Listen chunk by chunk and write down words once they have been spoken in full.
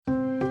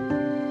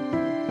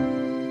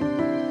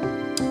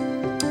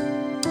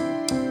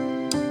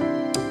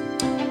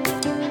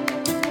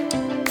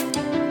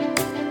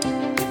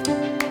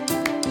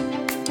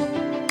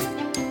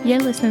You're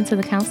listening to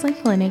The Counseling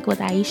Clinic with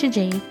Aisha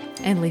J.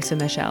 and Lisa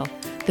Michelle,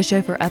 the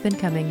show for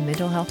up-and-coming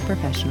mental health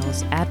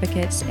professionals,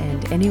 advocates,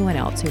 and anyone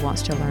else who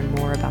wants to learn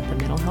more about the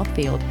mental health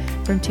field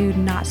from two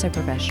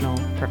not-so-professional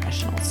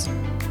professionals.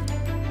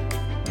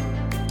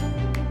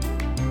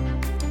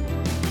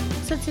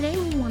 So today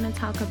we want to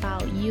talk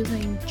about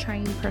using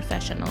trained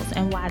professionals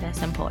and why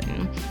that's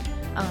important.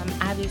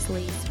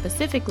 Obviously,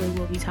 specifically,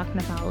 we'll be talking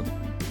about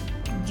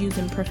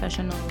using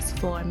professionals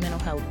for mental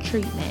health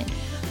treatment,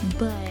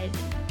 but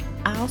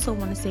I also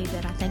want to say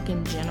that I think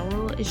in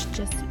general it's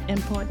just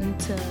important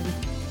to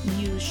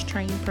use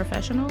trained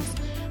professionals.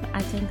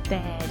 I think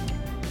that,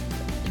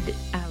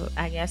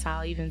 I guess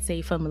I'll even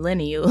say for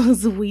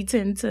millennials, we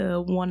tend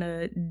to want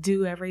to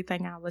do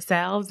everything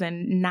ourselves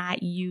and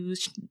not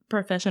use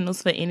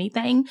professionals for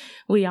anything.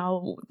 We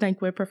all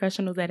think we're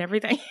professionals at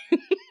everything.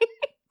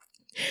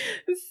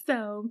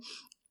 So,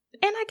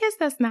 and I guess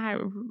that's not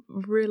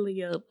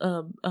really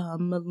a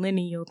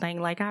millennial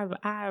thing. Like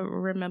I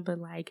remember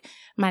like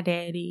my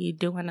daddy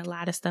doing a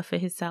lot of stuff for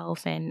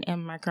himself and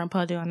my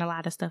grandpa doing a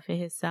lot of stuff for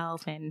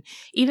himself and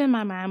even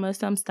my mama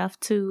some stuff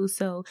too.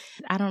 So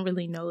I don't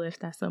really know if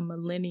that's a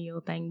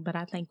millennial thing, but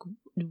I think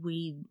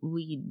we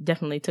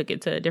definitely took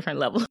it to a different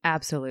level.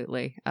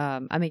 Absolutely.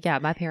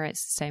 My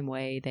parents the same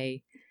way.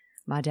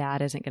 My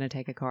dad isn't going to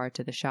take a car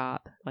to the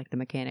shop, like the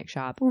mechanic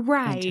shop.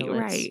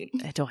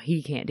 Until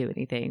he can't do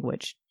anything,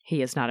 which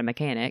he is not a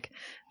mechanic.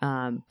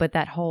 But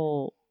that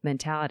whole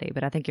mentality,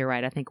 but I think you're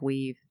right. I think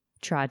we've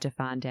tried to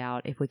find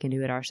out if we can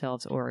do it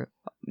ourselves or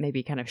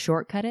maybe kind of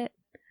shortcut it,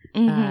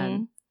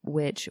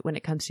 which when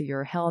it comes to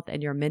your health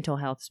and your mental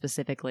health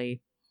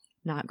specifically,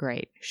 not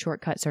great.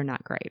 Shortcuts are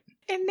not great.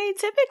 And they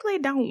typically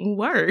don't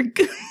work.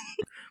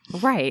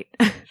 Right.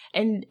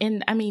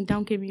 And I mean,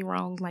 don't get me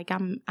wrong. Like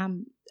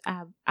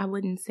I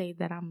wouldn't say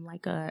that I'm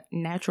like a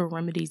natural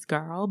remedies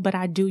girl, but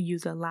I do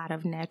use a lot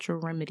of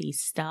natural remedies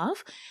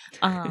stuff.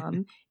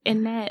 And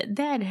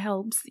that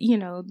helps,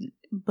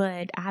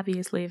 but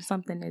obviously if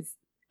something is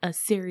a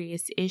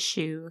serious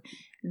issue,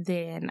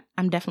 then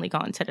I'm definitely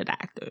going to the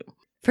doctor.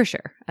 For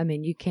sure. I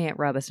mean, you can't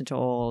rub essential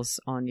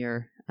oils on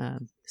your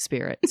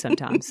spirit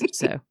sometimes.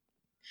 So,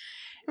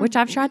 which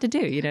I've tried to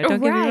do,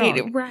 don't get me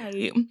wrong.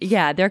 Right.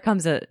 Yeah, there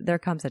comes a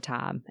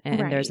time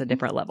and there's a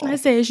different level. I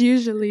say it's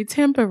usually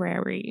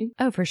temporary.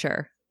 Oh, for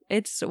sure.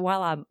 It's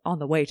while I'm on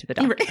the way to the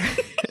doctor.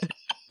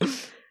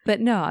 Right.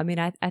 But no, I mean,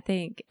 I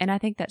think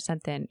that's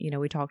something,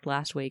 we talked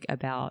last week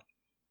about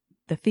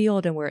the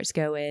field and where it's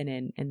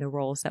going and the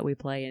roles that we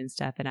play and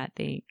stuff. And I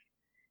think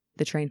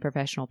the trained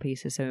professional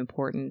piece is so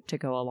important to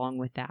go along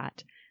with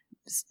that.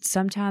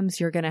 Sometimes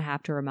you're going to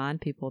have to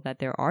remind people that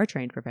there are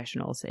trained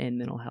professionals in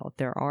mental health.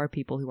 There are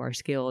people who are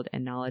skilled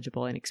and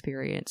knowledgeable and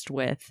experienced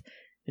with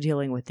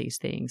dealing with these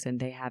things. And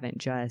they haven't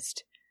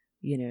just,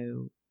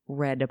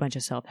 read a bunch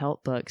of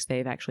self-help books.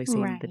 They've actually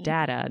seen the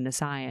data and the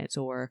science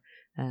or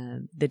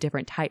the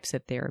different types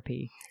of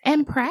therapy.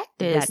 And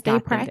practice. They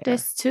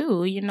practice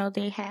too.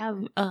 They have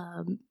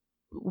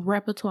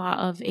repertoire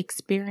of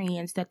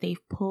experience that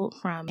they've pulled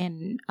from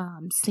and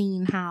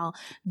seen how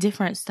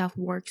different stuff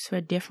works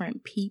for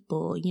different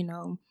people,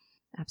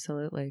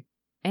 Absolutely.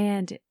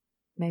 And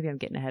maybe I'm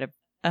getting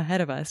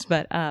ahead of us,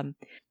 but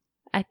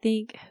I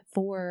think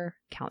for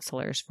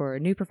counselors, for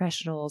new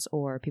professionals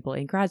or people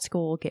in grad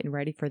school getting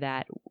ready for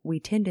that, we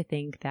tend to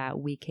think that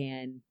we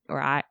can, or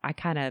I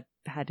kind of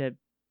had to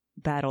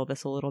battle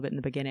this a little bit in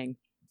the beginning,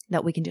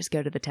 that we can just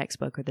go to the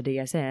textbook or the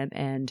DSM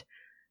and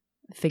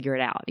figure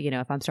it out.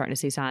 If I'm starting to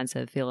see signs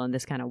of feeling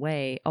this kind of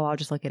way, I'll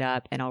just look it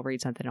up and I'll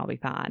read something and I'll be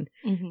fine.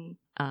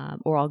 Mm-hmm.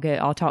 Or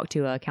I'll talk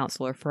to a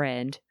counselor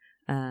friend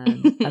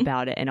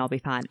about it and I'll be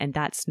fine. And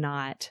that's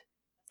not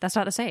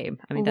the same.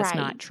 I mean, that's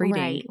not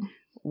treating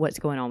what's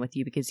going on with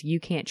you, because you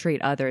can't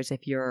treat others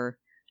if you're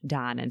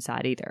dying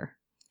inside either.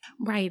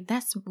 Right.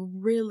 That's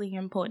really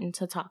important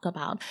to talk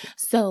about.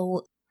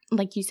 So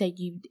like you said,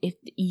 if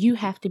you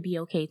have to be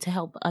okay to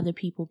help other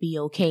people be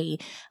okay.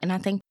 And I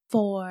think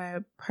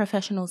for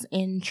professionals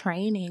in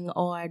training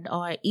or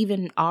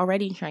even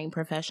already trained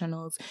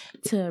professionals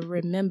to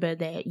remember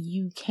that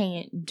you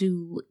can't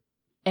do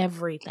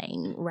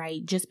everything,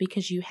 right? Just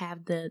because you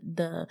have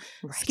the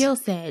skill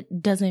set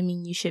doesn't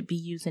mean you should be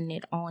using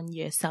it on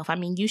yourself. I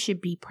mean, you should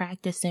be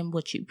practicing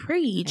what you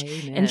preach.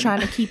 Amen. And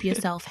trying to keep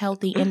yourself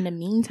healthy in the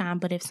meantime.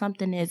 But if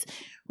something is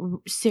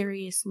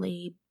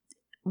seriously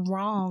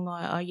wrong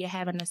or you're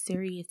having a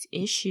serious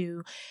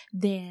issue,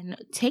 then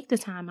take the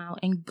time out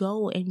and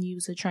go and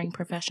use a trained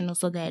professional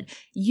so that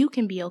you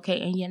can be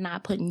okay and you're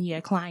not putting your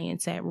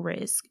clients at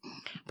risk.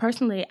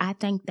 Personally, I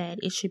think that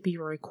it should be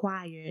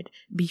required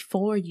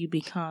before you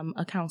become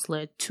a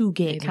counselor to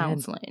get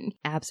counseling.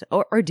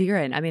 Absolutely. Or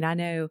during. I mean, I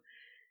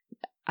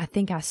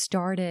think there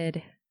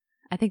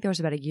was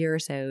about a year or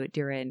so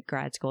during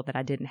grad school that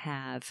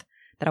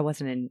I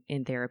wasn't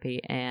in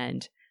therapy,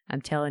 and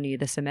I'm telling you,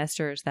 the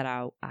semesters that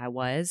I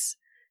was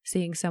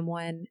seeing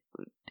someone,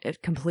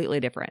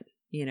 completely different.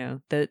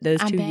 Those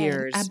 2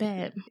 years. I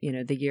bet.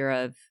 The year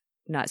of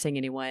not seeing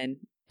anyone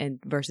and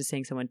versus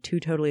seeing someone two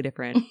totally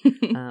different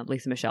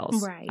Lisa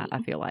Michelle's. Right.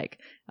 I feel like,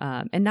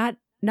 and not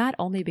not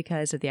only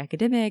because of the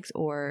academics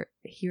or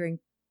hearing,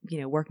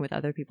 working with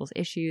other people's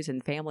issues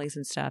and families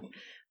and stuff,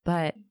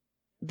 but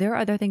there are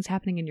other things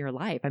happening in your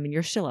life. I mean,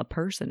 you're still a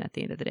person at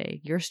the end of the day.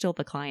 You're still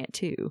the client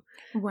too,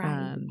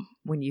 Right.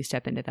 when you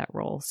step into that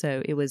role.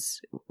 So it was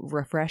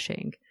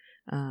refreshing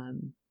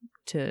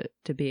to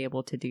be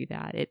able to do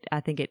that.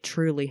 I think it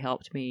truly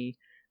helped me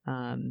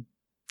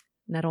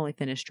not only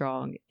finish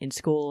strong in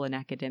school and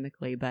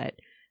academically, but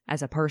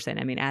as a person.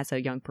 I mean, as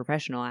a young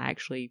professional, I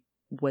actually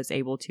was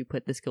able to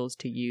put the skills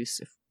to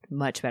use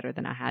much better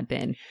than I had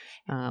been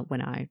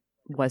when I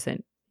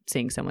wasn't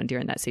seeing someone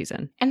during that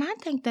season. And I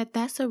think that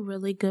that's a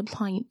really good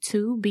point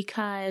too,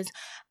 because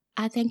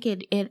I think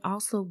it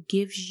also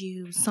gives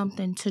you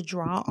something to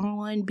draw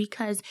on,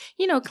 because,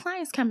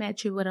 clients come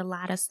at you with a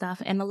lot of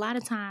stuff. And a lot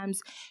of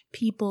times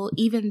people,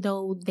 even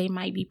though they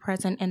might be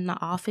present in the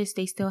office,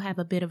 they still have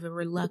a bit of a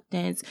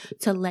reluctance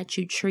to let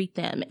you treat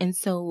them. And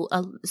so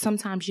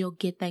sometimes you'll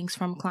get things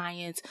from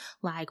clients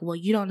like, well,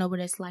 you don't know what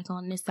it's like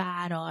on this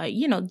side, or,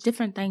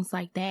 different things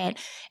like that.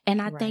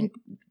 And I think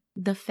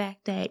the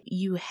fact that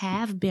you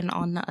have been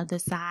on the other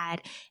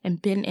side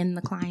and been in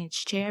the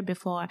client's chair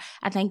before,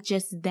 I think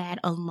just that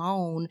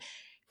alone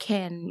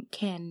can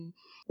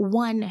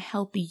one,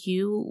 help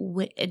you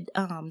with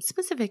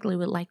specifically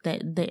with like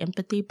the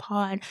empathy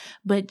part,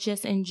 but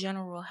just in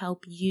general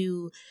help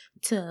you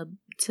to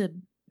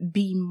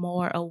be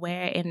more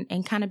aware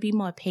and kind of be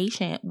more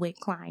patient with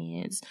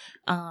clients,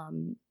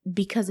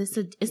 because it's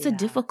a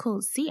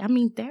difficult I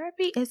mean,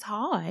 therapy is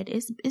hard.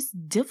 It's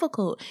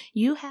difficult.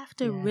 You have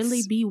to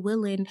really be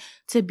willing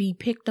to be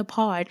picked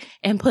apart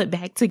and put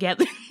back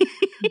together.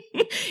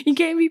 You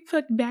can't be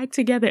put back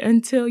together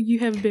until you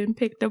have been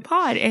picked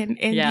apart, and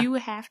you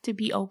have to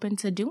be open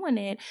to doing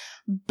it.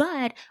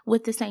 But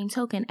with the same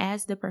token,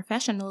 as the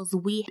professionals,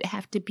 we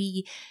have to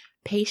be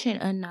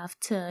patient enough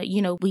to,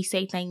 we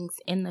say things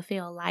in the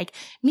field like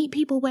meet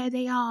people where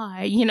they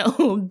are,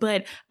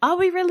 but are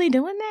we really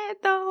doing that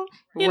though?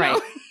 You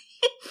know?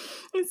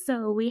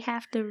 So we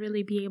have to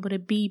really be able to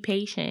be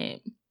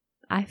patient.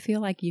 I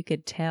feel like you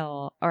could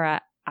tell, or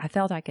I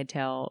felt I could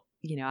tell,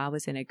 I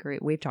was in a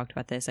group, we've talked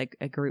about this,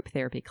 a group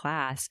therapy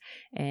class,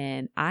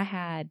 and I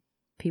had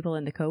people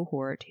in the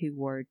cohort who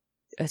were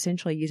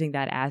essentially using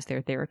that as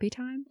their therapy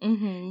time.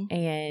 Mm-hmm.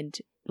 And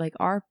like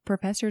our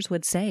professors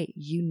would say,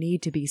 you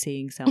need to be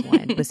seeing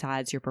someone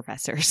besides your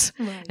professors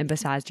and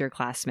besides your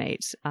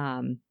classmates.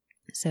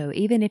 So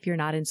even if you're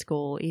not in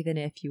school, even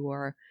if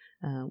you're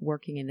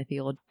working in the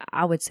field,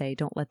 I would say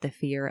don't let the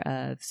fear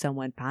of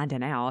someone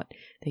finding out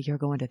that you're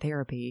going to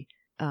therapy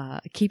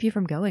keep you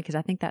from going, because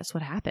I think that's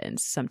what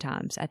happens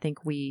sometimes. I think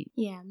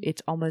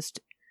it's almost,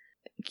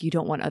 you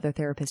don't want other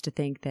therapists to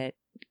think that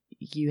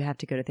you have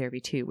to go to therapy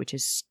too, which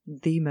is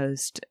the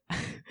most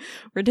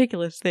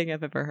ridiculous thing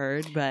I've ever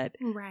heard. But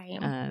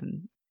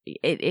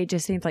it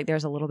just seems like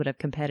there's a little bit of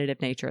competitive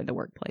nature in the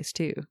workplace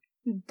too.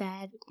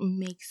 That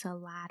makes a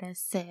lot of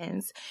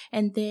sense.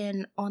 And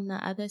then on the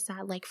other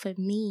side, like for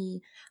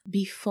me,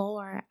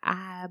 before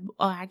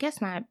I guess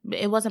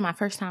it wasn't my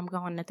first time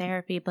going to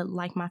therapy, but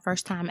like my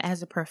first time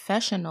as a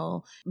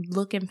professional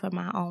looking for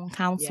my own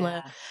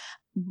counselor.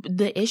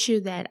 The issue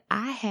that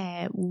I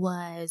had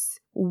was,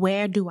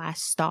 where do I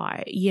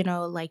start?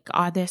 Like,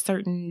 are there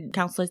certain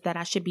counselors that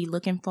I should be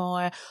looking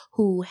for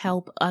who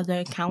help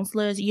other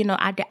counselors?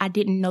 I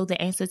didn't know the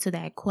answer to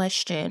that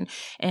question.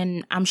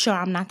 And I'm sure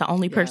I'm not the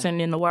only person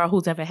in the world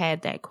who's ever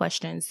had that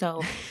question.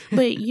 So,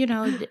 but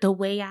the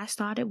way I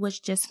started was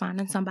just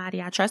finding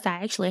somebody I trust.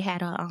 I actually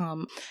had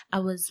I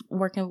was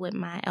working with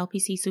my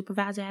LPC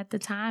supervisor at the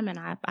time, and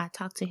I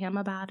talked to him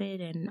about it,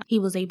 and he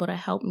was able to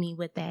help me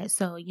with that.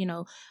 So,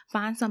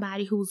 find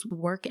somebody whose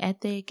work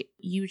ethic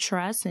you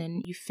trust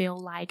and you feel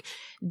like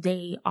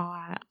they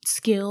are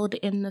skilled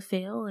in the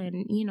field,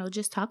 and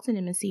just talk to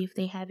them and see if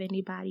they have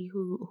anybody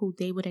who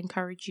they would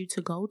encourage you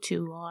to go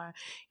to, or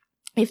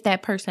if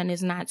that person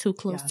is not too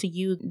close to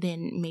you,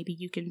 then maybe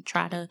you can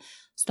try to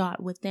start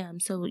with them.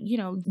 So,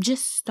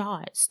 just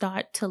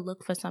start to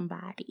look for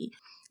somebody,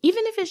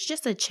 even if it's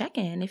just a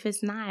check-in, if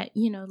it's not,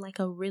 like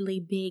a really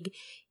big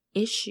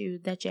issue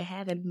that you're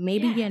having.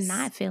 Maybe you're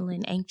not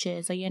feeling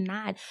anxious, or you're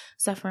not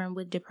suffering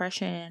with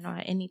depression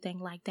or anything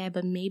like that,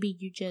 but maybe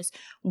you just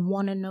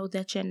want to know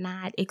that you're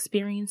not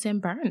experiencing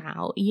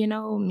burnout.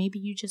 Maybe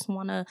you just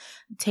want to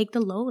take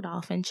the load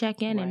off and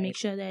check in and make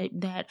sure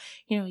that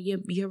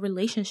your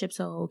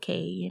relationships are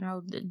okay.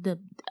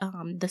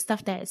 The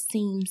stuff that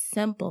seems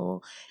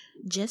simple,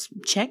 just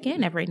check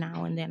in every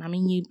now and then. I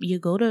mean, you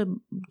go to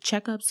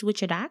checkups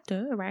with your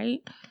doctor,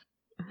 right?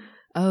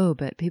 Oh,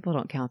 but people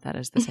don't count that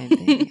as the same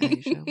thing,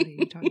 Aisha. What are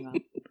you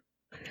talking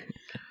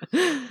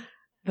about?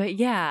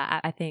 But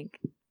I think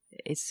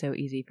it's so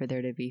easy for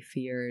there to be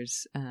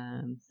fears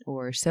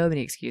or so many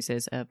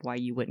excuses of why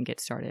you wouldn't get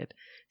started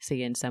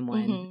seeing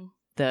someone. Mm-hmm.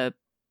 The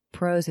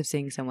pros of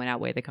seeing someone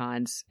outweigh the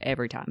cons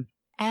every time.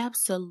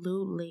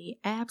 Absolutely.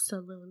 I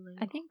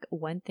think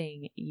one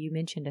thing you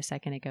mentioned a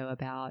second ago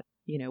about,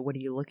 what are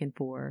you looking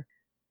for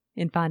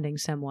in finding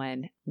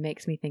someone,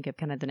 makes me think of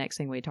kind of the next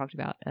thing we talked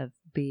about, of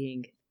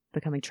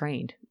becoming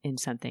trained in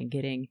something,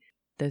 getting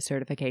those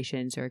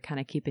certifications or kind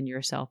of keeping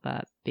yourself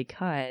up,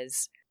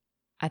 because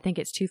I think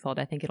it's twofold.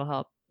 I think it'll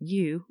help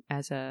you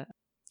as a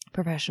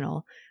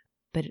professional,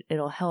 but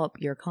it'll help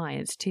your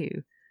clients too.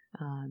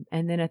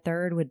 And then a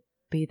third would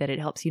be that it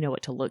helps you know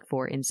what to look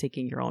for in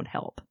seeking your own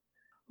help.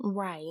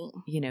 Right.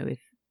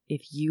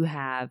 If you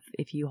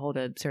hold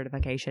a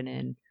certification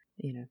in,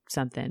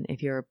 something,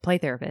 if you're a play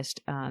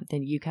therapist,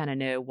 then you kind of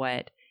know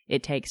what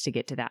it takes to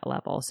get to that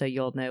level. So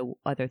you'll know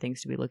other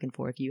things to be looking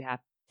for if you have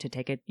to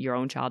take your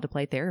own child to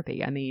play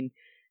therapy. I mean,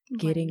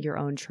 getting your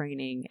own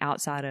training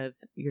outside of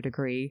your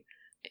degree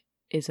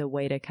is a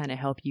way to kind of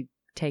help you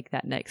take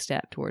that next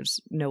step towards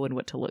knowing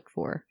what to look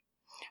for.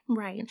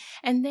 Right.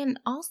 And then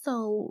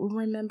also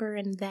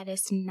remembering that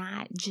it's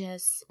not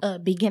just a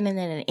beginning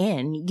and an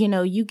end.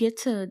 You get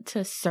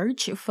to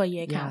search for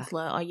your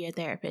counselor or your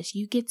therapist.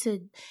 You get to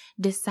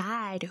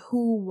decide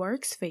who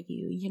works for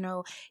you.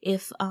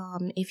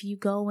 If you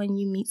go and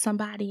you meet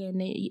somebody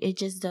and it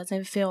just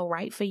doesn't feel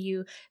right for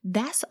you,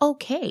 that's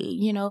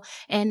okay,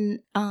 and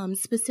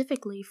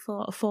specifically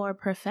for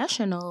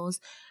professionals,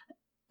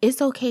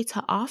 it's okay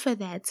to offer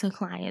that to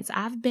clients.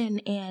 I've been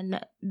in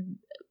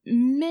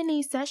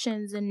many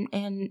sessions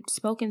and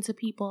spoken to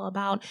people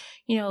about,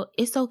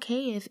 it's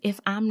okay if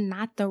I'm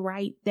not the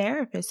right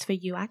therapist for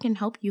you. I can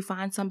help you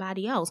find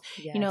somebody else.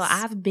 Yes.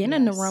 I've been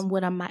in the room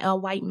with a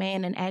white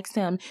man and asked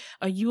him,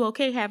 are you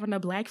okay having a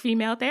Black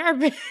female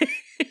therapist?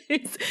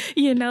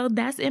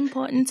 That's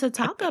important to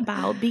talk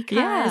about,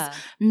 because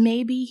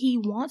maybe he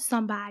wants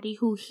somebody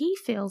who he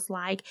feels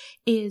like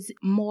is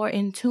more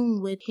in tune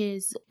with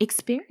his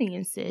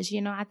experiences.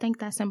 I think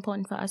that's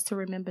important for us to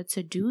remember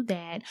to do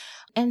that.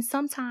 And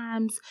sometimes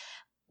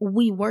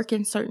we work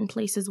in certain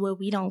places where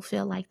we don't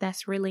feel like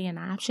that's really an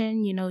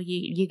option.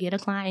 You get a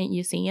client,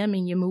 you see him,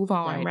 and you move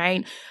on,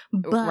 right?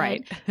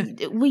 But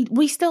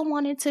we still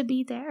want it to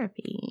be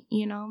therapy,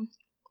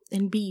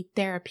 and be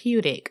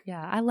therapeutic.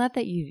 Yeah, I love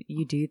that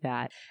you do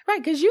that.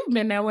 Right, because you've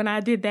been there when I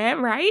did that,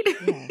 right?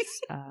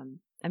 Yes.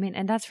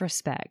 And that's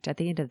respect. At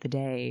the end of the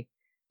day,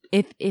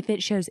 if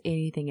it shows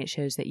anything, it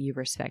shows that you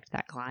respect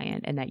that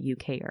client and that you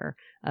care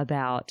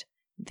about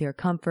their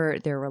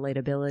comfort, their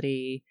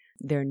relatability,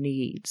 their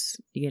needs.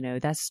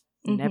 That's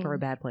never a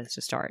bad place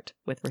to start,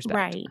 with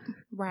respect.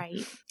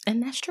 Right.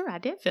 And that's true. I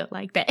did feel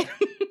like that.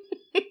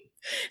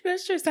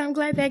 That's true. So I'm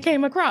glad that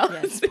came across.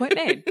 Yes. Point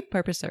made.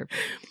 Purpose served.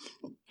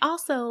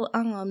 Also,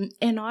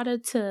 in order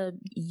to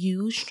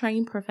use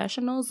trained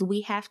professionals,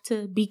 we have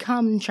to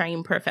become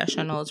trained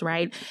professionals,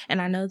 right?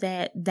 And I know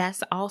that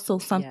that's also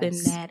something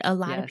that a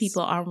lot of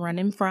people are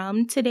running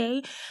from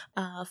today.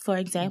 For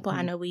example,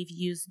 I know we've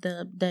used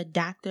the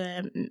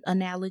doctor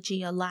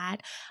analogy a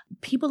lot.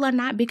 People are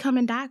not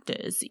becoming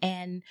doctors,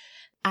 and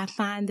I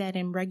find that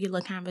in regular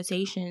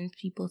conversations,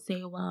 people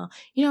say, well,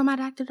 my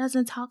doctor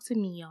doesn't talk to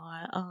me,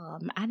 or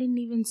I didn't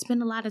even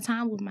spend a lot of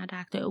time with my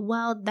doctor.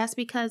 Well, that's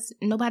because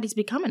nobody's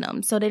becoming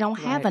them. So they don't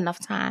have enough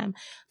time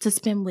to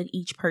spend with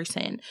each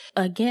person.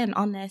 Again,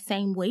 on that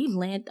same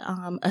wavelength,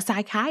 a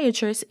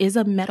psychiatrist is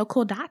a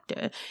medical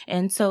doctor.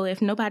 And so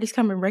if nobody's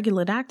coming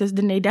regular doctors,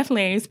 then they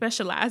definitely ain't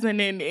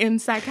specializing in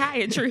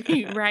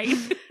psychiatry, right?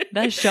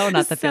 That's sure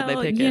not the field they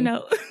pick in.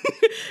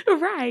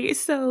 Right.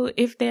 So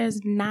if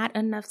there's not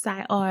enough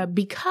or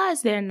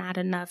because there are not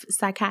enough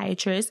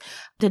psychiatrists,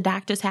 the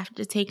doctors have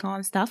to take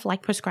on stuff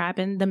like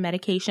prescribing the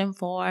medication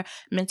for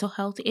mental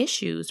health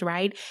issues,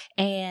 right?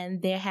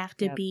 And there have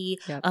to be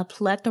a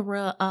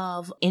plethora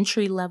of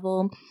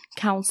entry-level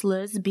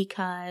counselors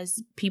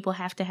because people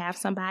have to have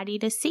somebody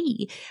to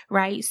see,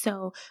 right?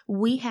 So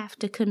we have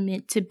to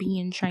commit to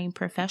being trained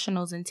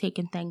professionals and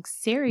taking things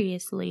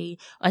seriously,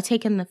 or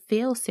taking the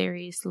field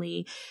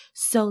seriously,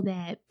 so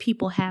that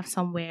people have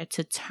somewhere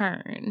to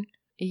turn.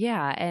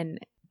 Yeah, and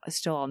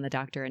still on the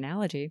doctor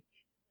analogy,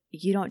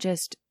 you don't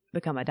just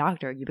become a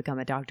doctor, you become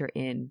a doctor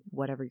in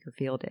whatever your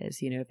field is.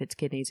 If it's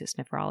kidneys, it's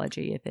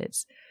nephrology. If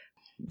it's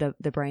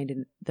the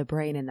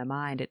brain and the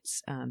mind,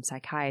 it's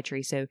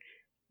psychiatry. So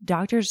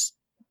doctors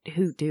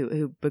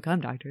who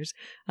become doctors,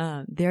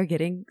 they're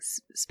getting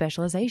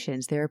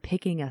specializations. They're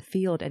picking a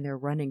field and they're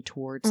running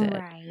towards it.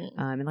 Right.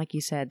 And like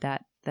you said,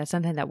 that's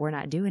something that we're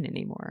not doing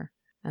anymore,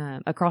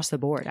 across the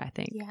board, I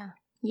think.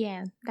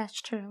 Yeah,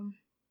 that's true.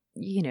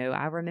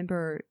 I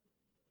remember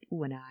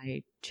when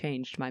I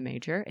changed my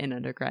major in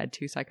undergrad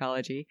to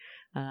psychology,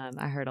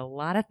 I heard a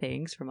lot of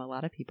things from a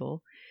lot of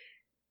people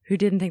who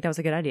didn't think that was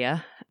a good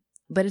idea,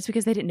 but it's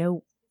because they didn't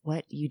know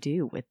what you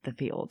do with the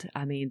field.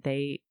 I mean,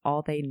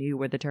 all they knew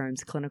were the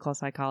terms clinical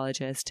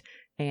psychologist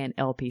and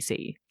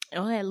LPC.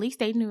 Well, at least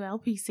they knew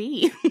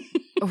LPC.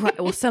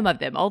 Right. Well, some of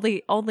them,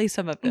 only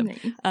some of them.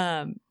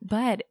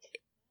 But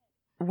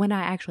when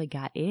I actually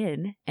got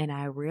in and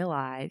I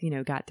realized,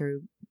 got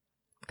through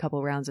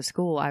couple rounds of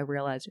school, I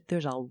realized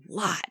there's a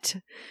lot.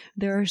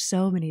 There are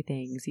so many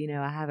things.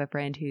 I have a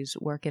friend who's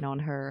working on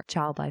her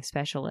child life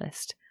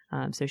specialist,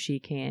 so she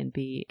can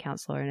be a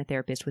counselor and a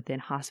therapist within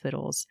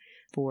hospitals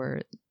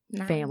for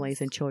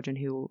families and children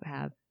who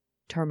have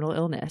terminal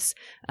illness.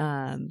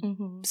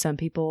 Some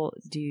people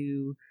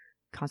do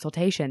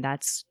consultation.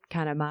 That's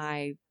kind of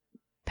my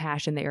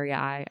passion, the area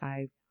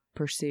I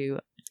pursue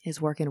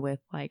is working with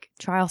like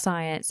trial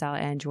science.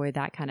 I enjoy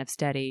that kind of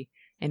study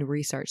and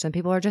research. Some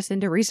people are just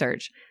into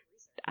research.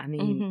 I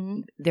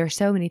mean, there's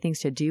so many things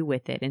to do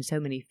with it in so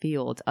many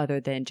fields other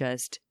than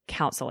just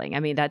counseling. I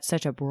mean, that's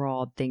such a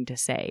broad thing to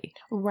say.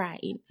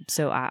 Right.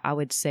 So I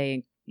would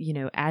say, you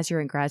know, as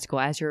you're in grad school,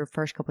 as your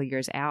first couple of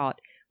years out,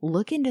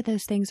 look into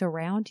those things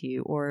around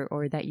you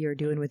or that you're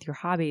doing with your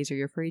hobbies or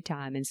your free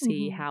time and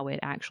see how it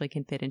actually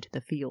can fit into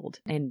the field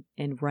and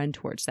run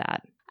towards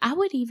that. I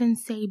would even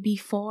say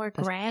before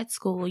grad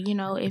school, you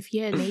know, if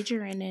you're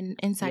majoring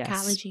in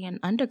psychology in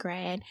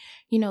undergrad,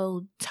 you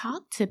know,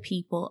 talk to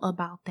people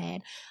about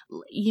that.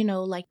 You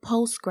know, like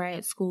post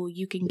grad school,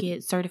 you can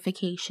get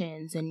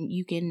certifications and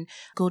you can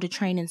go to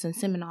trainings and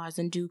seminars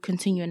and do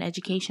continuing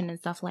education and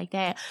stuff like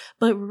that.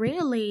 But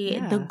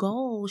really, the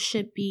goal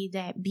should be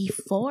that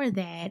before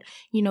that,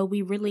 you know,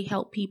 we really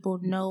help people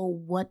know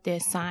what they're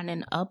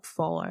signing up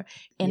for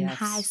in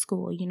high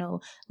school, you know,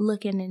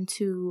 looking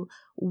into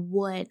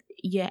what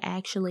you're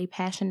actually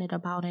passionate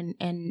about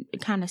and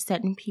kind of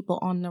setting people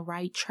on the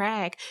right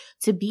track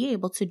to be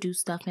able to do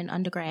stuff in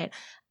undergrad.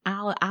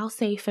 I'll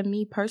say for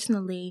me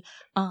personally,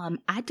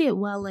 I did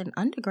well in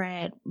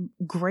undergrad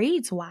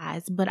grades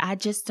wise, but I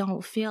just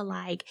don't feel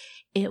like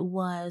it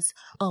was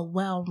a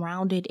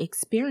well-rounded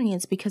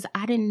experience because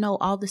I didn't know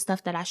all the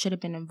stuff that I should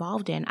have been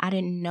involved in. I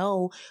didn't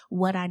know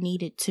what I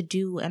needed to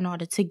do in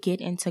order to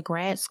get into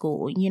grad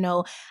school. You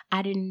know,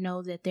 I didn't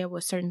know that there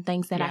were certain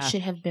things that I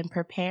should have been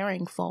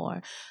preparing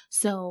for.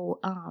 So,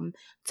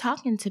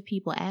 talking to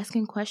people,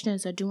 asking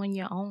questions or doing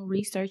your own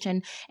research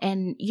and,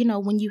 you know,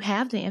 when you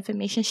have the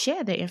information,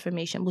 share the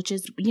information, which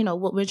is, you know,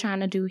 what we're trying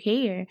to do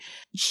here.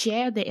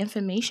 Share the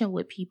information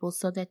with people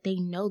so that they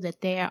know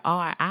that there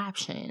are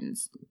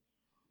options.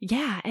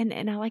 Yeah.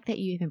 And I like that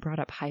you even brought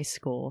up high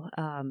school.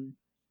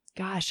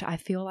 Gosh, I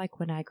feel like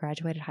when I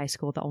graduated high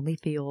school, the only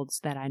fields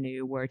that I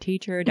knew were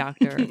teacher,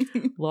 doctor,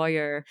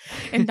 lawyer.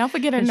 And don't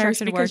forget a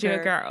nurse because you're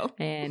a girl.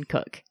 And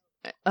cook.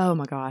 Oh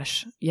my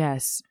gosh.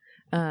 Yes.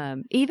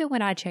 Even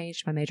when I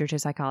changed my major to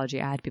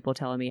psychology, I had people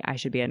telling me I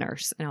should be a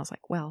nurse. And I was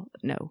like, well,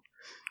 no.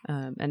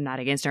 And not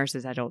against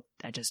nurses. I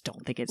just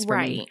don't think it's for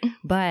me.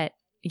 But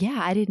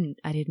yeah, I didn't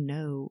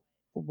know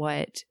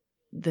what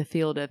the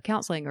field of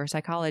counseling or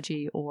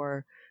psychology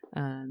or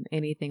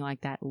anything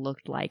like that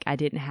looked like. I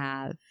didn't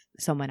have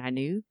someone I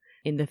knew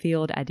in the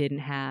field. I didn't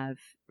have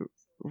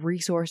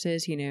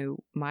resources. You know,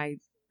 my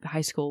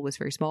high school was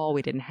very small.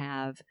 We didn't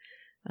have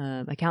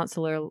a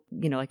counselor,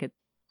 you know, like a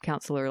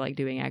counselor like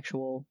doing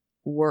actual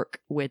work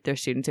with their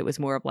students. It was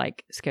more of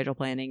like schedule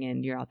planning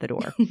and you're out the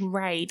door.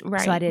 Right.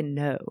 So I didn't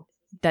know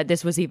that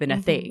this was even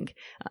a thing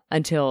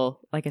until,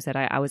 like I said,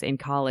 I was in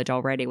college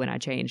already when I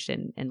changed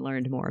and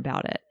learned more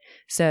about it.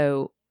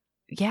 So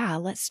yeah,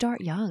 let's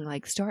start young,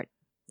 like start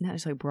not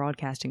necessarily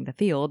broadcasting the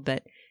field,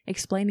 but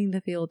explaining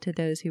the field to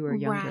those who are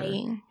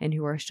younger and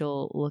who are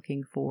still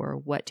looking for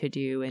what to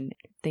do and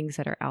things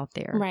that are out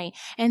there. Right.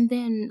 And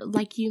then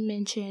like you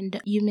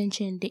mentioned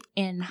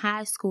in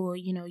high school,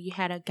 you know, you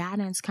had a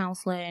guidance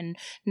counselor and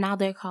now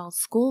they're called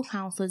school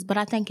counselors. But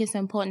I think it's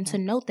important to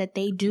note that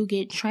they do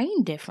get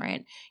trained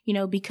different, you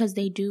know, because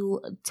they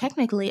do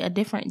technically a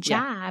different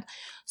job.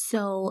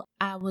 So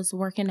I was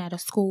working at a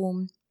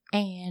school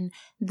and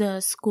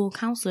the school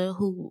counselor,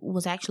 who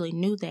was actually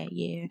new that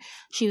year,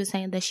 she was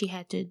saying that she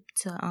had to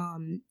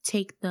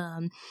take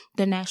the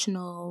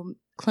National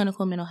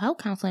Clinical Mental Health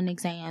Counseling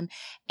exam.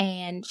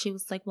 And she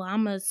was like, well,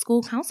 I'm a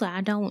school counselor.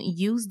 I don't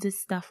use this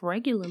stuff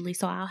regularly,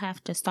 so I'll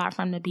have to start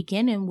from the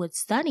beginning with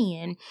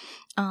studying.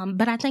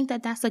 But I think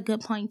that that's a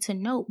good point to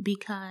note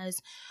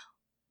because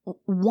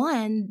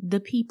one,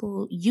 the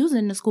people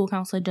using the school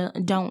counselor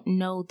don't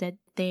know that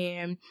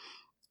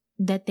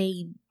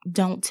they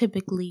don't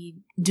typically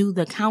do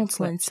the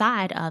counseling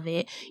side of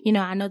it. You know,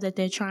 I know that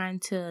they're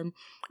trying to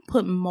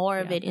put more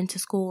of it into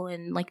school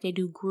and like they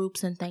do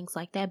groups and things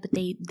like that, but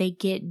they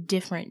get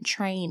different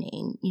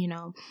training, you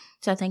know.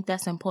 So I think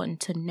that's important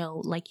to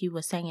know. Like you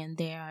were saying,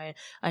 there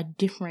are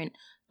different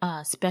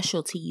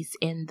specialties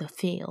in the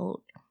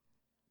field.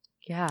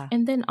 Yeah.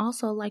 And then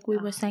also, like we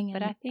were saying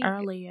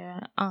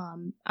earlier,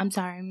 I'm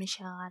sorry,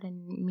 Michelle, I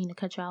didn't mean to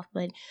cut you off,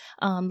 but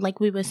like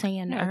we were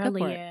saying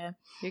earlier,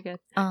 you're good.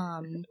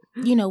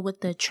 You know, with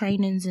the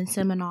trainings and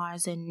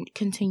seminars and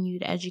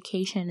continued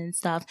education and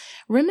stuff,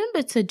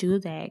 remember to do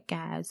that,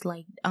 guys.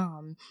 Like,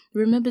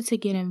 remember to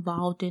get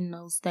involved in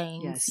those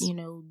things. Yes. You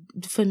know,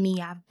 for me,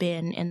 I've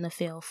been in the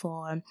field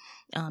for,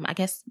 I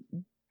guess,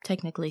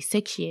 technically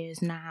 6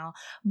 years now,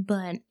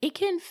 but it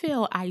can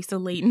feel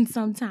isolating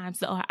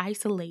sometimes or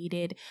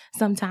isolated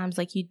sometimes,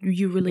 like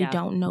you really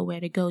don't know where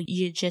to go.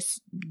 You're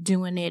just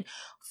doing it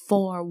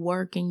for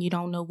work and you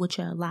don't know what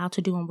you're allowed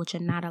to do and what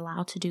you're not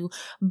allowed to do.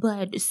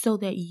 But so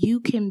that you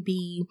can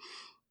be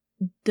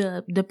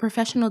the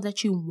professional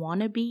that you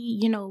want to be,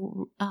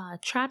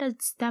 try to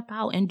step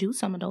out and do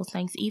some of those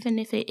things, even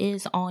if it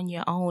is on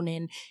your own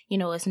and,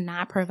 it's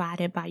not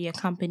provided by your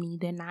company.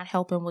 They're not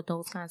helping with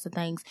those kinds of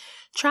things.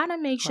 Try to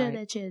make sure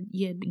that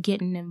you're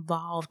getting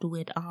involved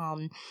with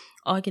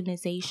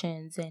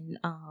organizations and,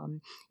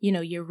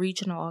 your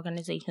regional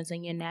organizations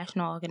and your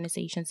national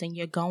organizations, and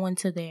you're going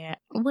to their,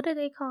 what do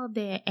they call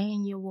their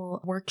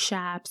annual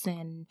workshops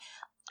and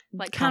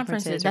like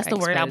conferences. That's the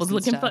word I was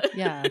looking for.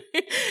 Yeah.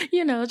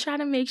 Try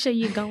to make sure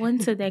you're going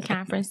to their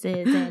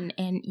conferences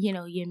and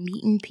you're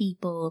meeting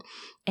people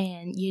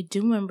and you're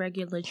doing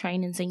regular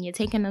trainings and you're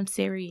taking them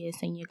serious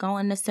and you're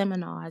going to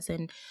seminars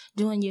and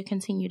doing your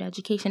continued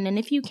education. And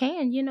if you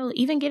can,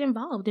 even get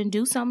involved and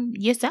do some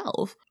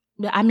yourself.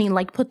 I mean,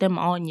 like put them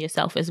on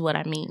yourself is what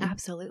I mean.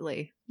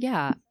 Absolutely.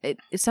 Yeah.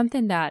 It's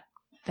something that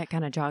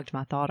kind of jogged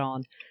my thought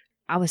on.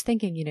 I was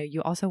thinking,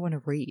 you also want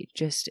to read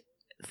just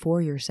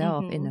for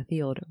yourself in the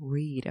field,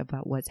 read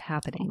about what's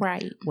happening,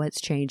 right? What's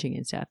changing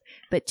and stuff.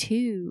 But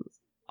two,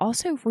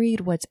 also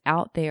read what's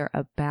out there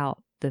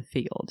about the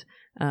field.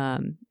 I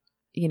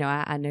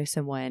know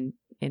someone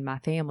in my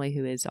family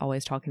who is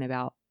always talking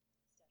about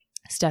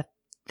stuff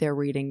they're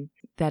reading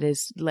that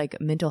is like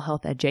mental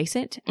health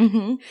adjacent.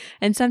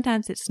 And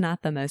sometimes it's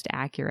not the most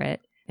accurate.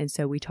 And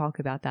so we talk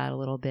about that a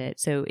little bit.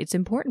 So it's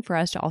important for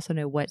us to also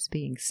know what's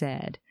being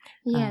said.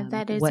 Yeah,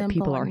 that is what important.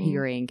 People are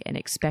hearing and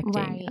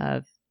expecting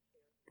of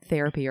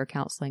therapy or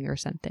counseling or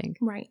something.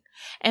 Right.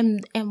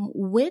 And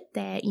with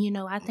that,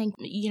 I think,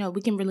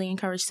 we can really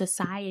encourage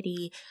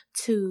society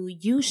to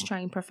use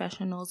trained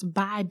professionals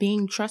by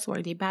being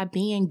trustworthy, by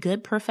being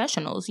good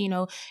professionals,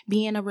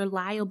 being a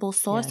reliable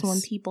source when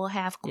people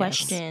have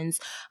questions,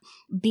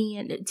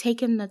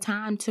 taking the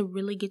time to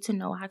really get to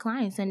know our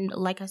clients. And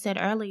like I said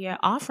earlier,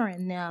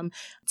 offering them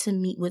to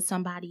meet with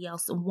somebody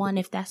else. One,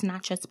 if that's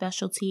not your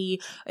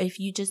specialty, if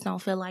you just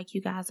don't feel like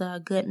you guys are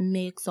a good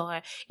mix,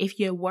 or if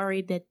you're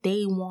worried that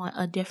they want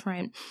a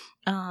different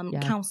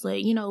counselor,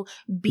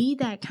 be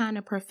that kind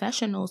of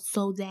professional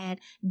so that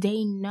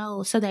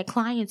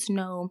clients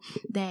know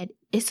that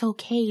it's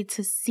okay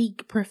to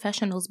seek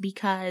professionals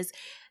because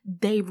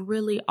they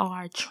really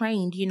are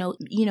trained.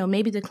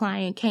 Maybe the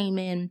client came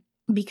in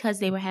because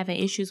they were having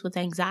issues with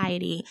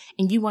anxiety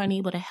and you weren't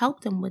able to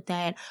help them with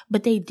that,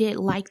 but they did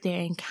like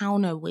their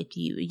encounter with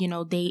you.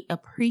 They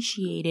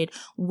appreciated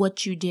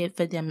what you did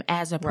for them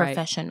as a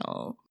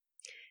professional.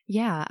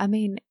 Yeah. I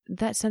mean,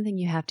 that's something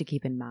you have to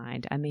keep in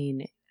mind. I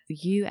mean,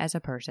 you as a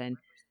person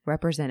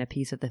represent a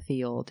piece of the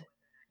field,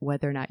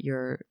 whether or not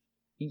you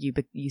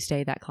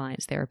stay that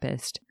client's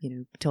therapist,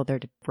 till they're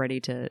ready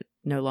to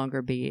no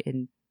longer be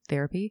in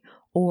therapy,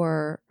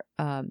 or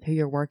who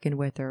you're working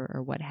with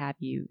or what have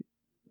you.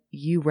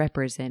 You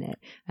represent it.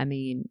 I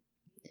mean,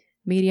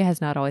 media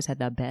has not always had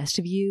the best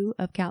view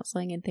of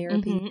counseling and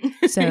therapy.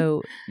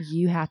 So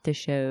you have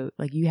to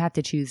you have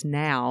to choose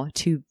now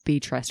to be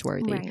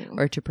trustworthy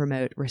or to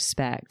promote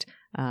respect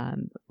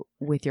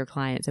with your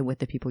clients and with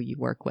the people you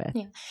work with.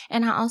 Yeah.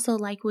 And I also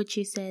like what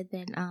you said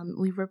that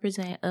we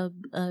represent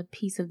a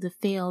piece of the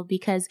field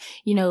because,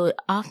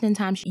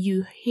 oftentimes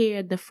you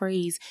hear the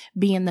phrase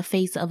being the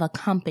face of a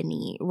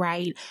company,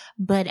 right?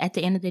 But at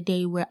the end of the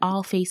day, we're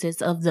all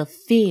faces of the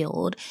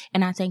field.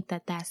 And I think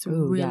that that's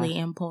really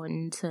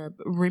important to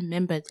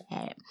remember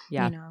that,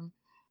 Yeah.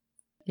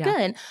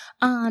 Good.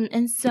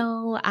 And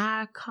so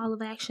our call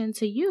of action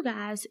to you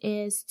guys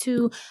is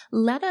to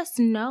let us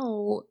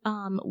know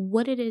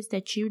what it is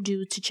that you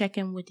do to check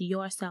in with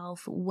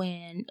yourself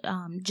when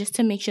just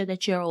to make sure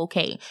that you're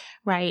okay,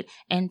 right?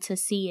 And to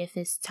see if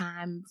it's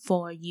time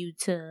for you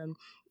to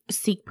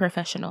seek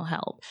professional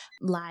help.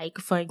 Like,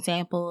 for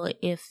example,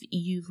 if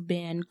you've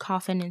been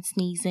coughing and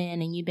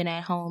sneezing and you've been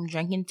at home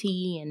drinking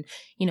tea and,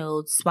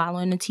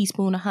 swallowing a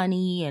teaspoon of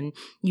honey and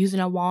using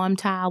a warm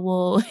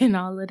towel and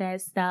all of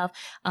that stuff,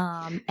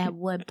 at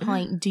what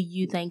point do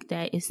you think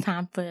that it's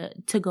time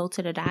to go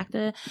to the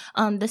doctor?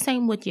 The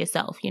same with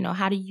yourself.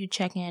 How do you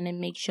check in and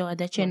make sure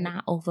that you're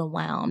not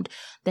overwhelmed,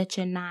 that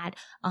you're not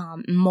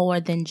more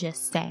than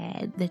just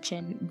sad, that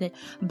you're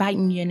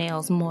biting your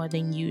nails more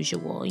than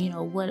usual?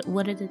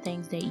 What are the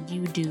things that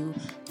you do?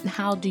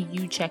 How do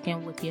you check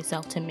in with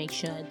yourself to make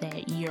sure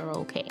that you're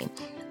okay,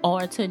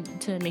 or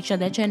to make sure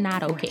that you're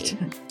not okay?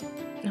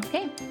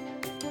 Okay.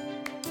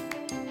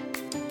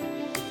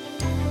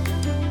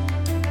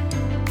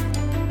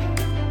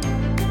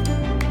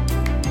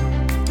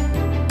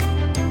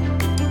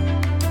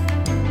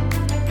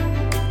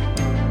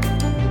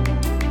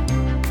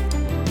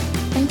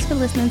 Thanks for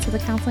listening to the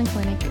Counseling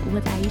Clinic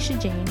with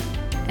Aisha Jane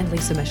and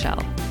Lisa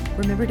Michelle.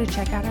 Remember to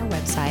check out our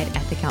website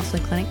at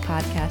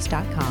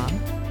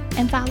thecounselingclinicpodcast.com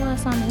and follow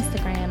us on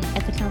Instagram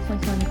at The Counseling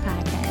Clinic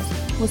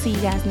Podcast. We'll see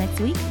you guys next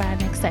week for our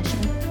next session.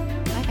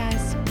 Bye,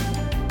 guys.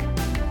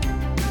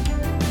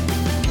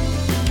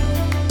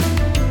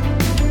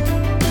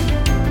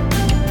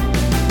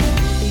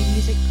 Theme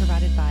music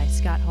provided by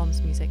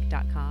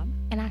ScottHolmesMusic.com.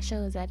 And our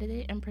show is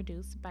edited and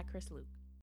produced by Chris Luke.